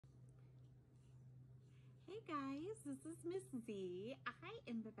Hey guys, this is Miss Z. I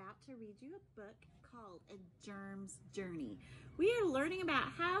am about to read you a book called A Germ's Journey. We are learning about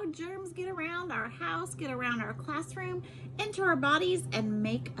how germs get around our house, get around our classroom, into our bodies, and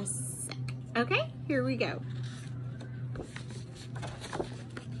make us sick. Okay, here we go.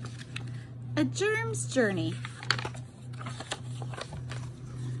 A Germ's Journey.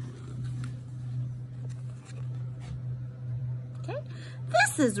 Okay,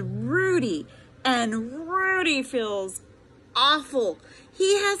 this is Rudy. And Rudy feels awful.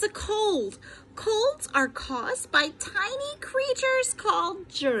 He has a cold. Colds are caused by tiny creatures called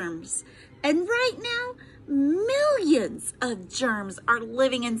germs. And right now, millions of germs are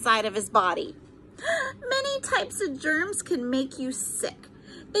living inside of his body. Many types of germs can make you sick.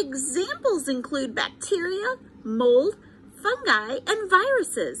 Examples include bacteria, mold, fungi, and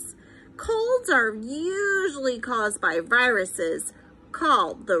viruses. Colds are usually caused by viruses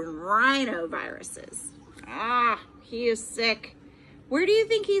called the rhinoviruses. He is sick. Where do you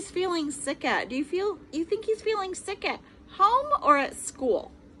think he's feeling sick at? You think he's feeling sick at home or at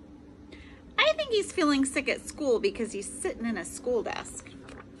school? I think he's feeling sick at school because he's sitting in a school desk.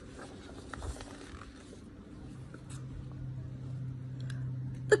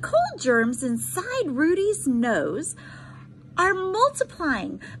 The cold germs inside Rudy's nose are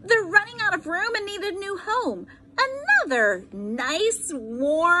multiplying. They're running out of room and need a new home. Another nice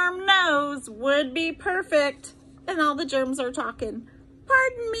warm nose would be perfect. And all the germs are talking.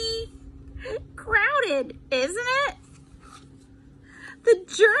 Pardon me. Crowded, isn't it? The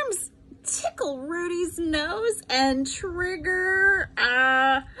germs tickle Rudy's nose and trigger,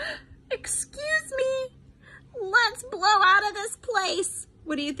 excuse me. Let's blow out of this place.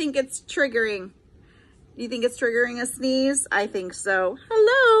 What do you think it's triggering? Do you think it's triggering a sneeze? I think so.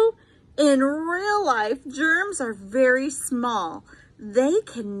 Hello. In real life, germs are very small. They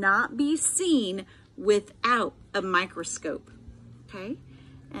cannot be seen without a microscope, okay?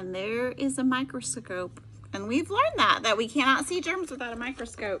 And there is a microscope. And we've learned that we cannot see germs without a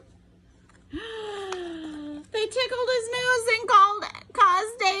microscope. They tickled his nose and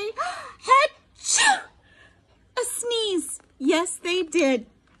caused a sneeze. Yes, they did.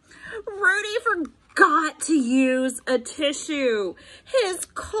 Rudy forgot to use a tissue. His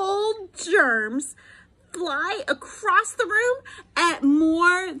cold germs fly across the room at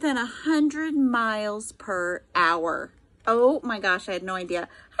more than 100 miles per hour. Oh my gosh, I had no idea.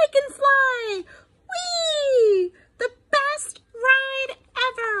 I can fly! Whee! The best ride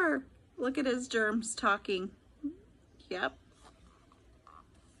ever! Look at his germs talking. Yep.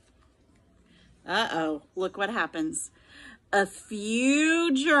 Uh-oh, look what happens. A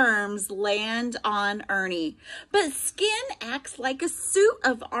few germs land on Ernie, but skin acts like a suit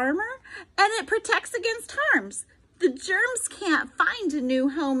of armor and it protects against harms. The germs can't find a new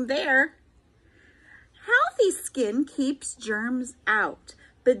home there. Healthy skin keeps germs out,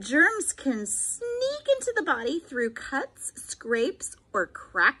 but germs can sneak into the body through cuts, scrapes, or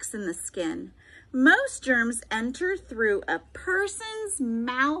cracks in the skin. Most germs enter through a person's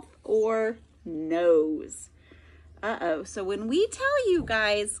mouth or nose. Uh-oh, so when we tell you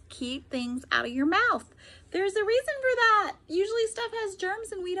guys, keep things out of your mouth, there's a reason for that. Usually stuff has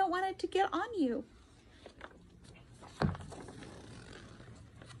germs and we don't want it to get on you.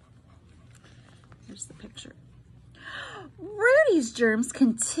 Here's the picture. Rudy's germs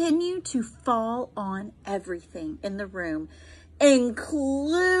continue to fall on everything in the room,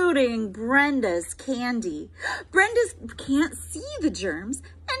 including Brenda's candy. Brenda can't see the germs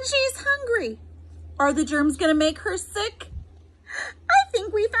and she's hungry. Are the germs gonna make her sick? I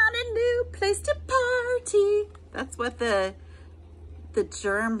think we found a new place to party. That's what the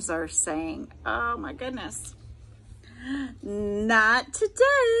germs are saying. Oh my goodness. Not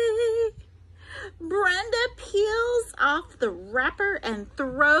today. Brenda peels off the wrapper and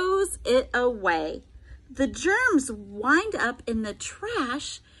throws it away. The germs wind up in the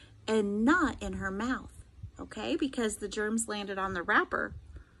trash and not in her mouth, okay? Because the germs landed on the wrapper.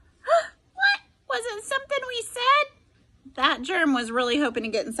 Was it something we said? That germ was really hoping to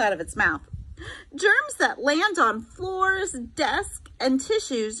get inside of its mouth. Germs that land on floors, desks, and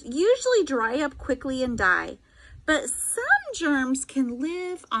tissues usually dry up quickly and die. But some germs can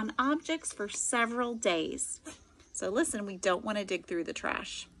live on objects for several days. So listen, we don't want to dig through the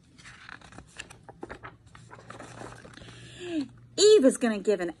trash. Eve is going to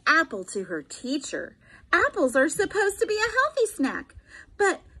give an apple to her teacher. Apples are supposed to be a healthy snack,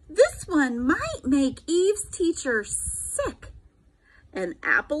 but this one might make Eve's teacher sick. An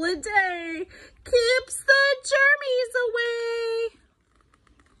apple a day keeps the germies away.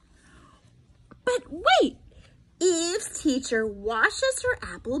 But wait, Eve's teacher washes her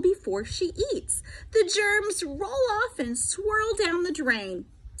apple before she eats. The germs roll off and swirl down the drain.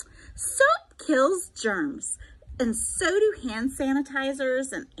 Soap kills germs, and so do hand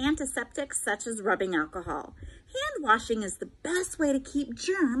sanitizers and antiseptics such as rubbing alcohol. Hand washing is the best way to keep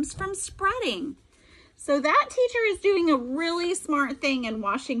germs from spreading. So that teacher is doing a really smart thing in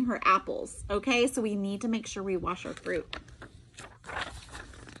washing her apples, okay? So we need to make sure we wash our fruit.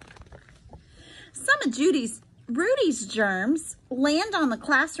 Some of Rudy's germs land on the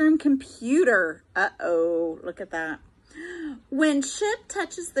classroom computer. Uh-oh, look at that. When Chip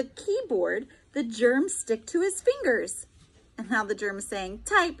touches the keyboard, the germs stick to his fingers. And now the germ is saying,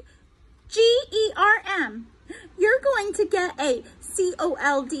 type G-E-R-M. You're going to get a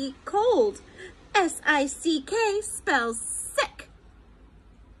C-O-L-D, cold. S-I-C-K spells sick.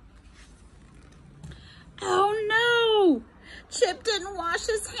 Oh no! Chip didn't wash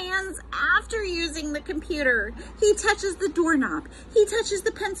his hands after using the computer. He touches the doorknob. He touches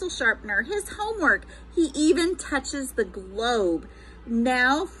the pencil sharpener, his homework. He even touches the globe.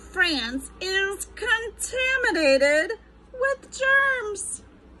 Now France is contaminated with germs.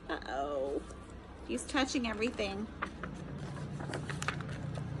 Uh-oh. He's touching everything.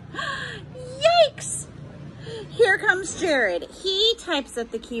 Yikes! Here comes Jared. He types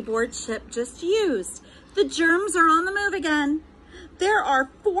at the keyboard Chip just used. The germs are on the move again. There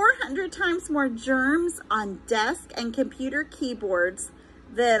are 400 times more germs on desk and computer keyboards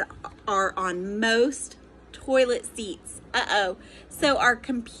than are on most toilet seats. Uh-oh. So our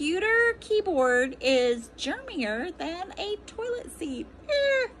computer keyboard is germier than a toilet seat.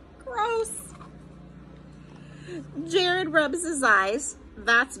 Gross. Jared rubs his eyes.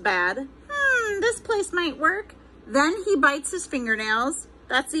 That's bad. This place might work. Then he bites his fingernails.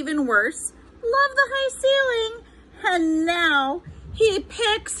 That's even worse. Love the high ceiling. And now he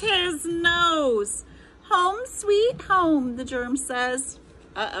picks his nose. Home sweet home, the germ says.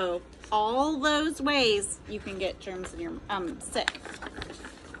 Uh-oh. All those ways you can get germs in your sick.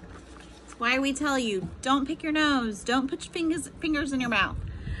 That's why we tell you, don't pick your nose. Don't put your fingers in your mouth.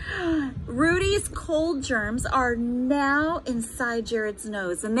 Rudy's cold germs are now inside Jared's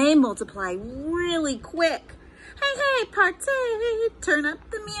nose, and they multiply really quick. Hey, party, turn up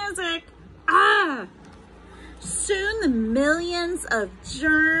the music. Soon the millions of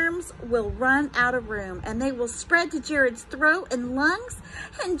germs will run out of room, and they will spread to Jared's throat and lungs,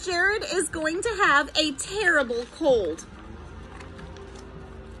 and Jared is going to have a terrible cold.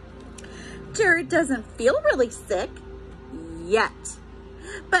 Jared doesn't feel really sick yet.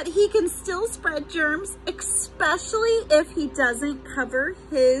 But he can still spread germs, especially if he doesn't cover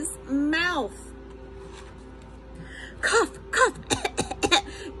his mouth. Cough, cough,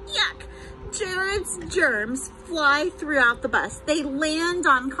 yuck. Jared's germs fly throughout the bus. They land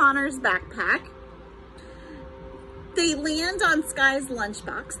on Connor's backpack. They land on Sky's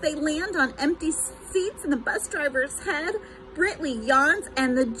lunchbox. They land on empty seats in the bus driver's head. Britley yawns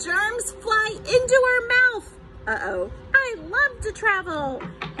and the germs fly into our mouth. Uh-oh. I love to travel.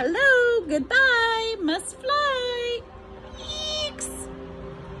 Hello, goodbye, must fly. Eeks.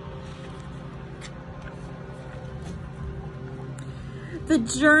 The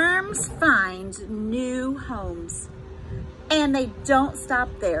germs find new homes, and they don't stop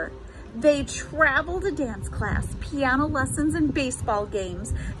there. They travel to dance class, piano lessons, and baseball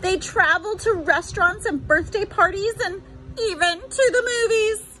games. They travel to restaurants and birthday parties, and even to the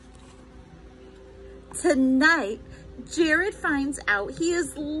movies. Tonight, Jared finds out he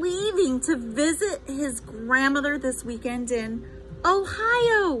is leaving to visit his grandmother this weekend in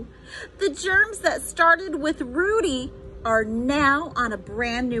Ohio. The germs that started with Rudy are now on a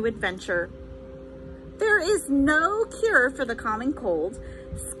brand new adventure. There is no cure for the common cold.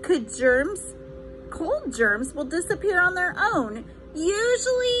 Cold germs will disappear on their own,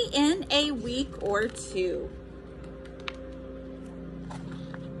 usually in a week or two.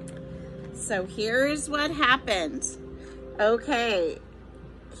 So here's what happened. Okay,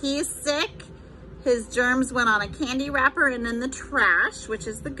 he's sick. His germs went on a candy wrapper and in the trash, which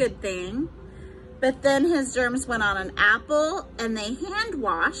is the good thing. But then his germs went on an apple and they hand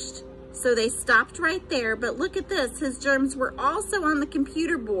washed. So they stopped right there. But look at this, his germs were also on the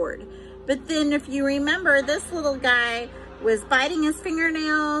computer board. But then if you remember, this little guy was biting his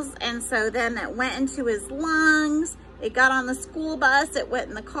fingernails, and so then it went into his lungs. It got on the school bus, it went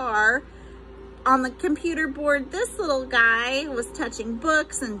in the car. On the computer board, this little guy was touching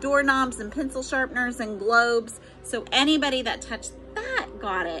books and doorknobs and pencil sharpeners and globes. So anybody that touched that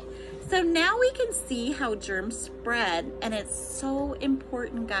got it. So now we can see how germs spread, and it's so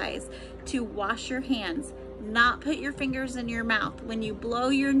important, guys, to wash your hands, not put your fingers in your mouth. When you blow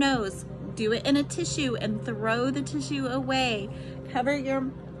your nose, Do it in a tissue and throw the tissue away. Cover your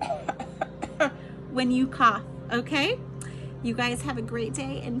when you cough, okay? You guys have a great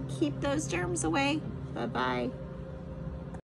day and keep those germs away. Bye-bye.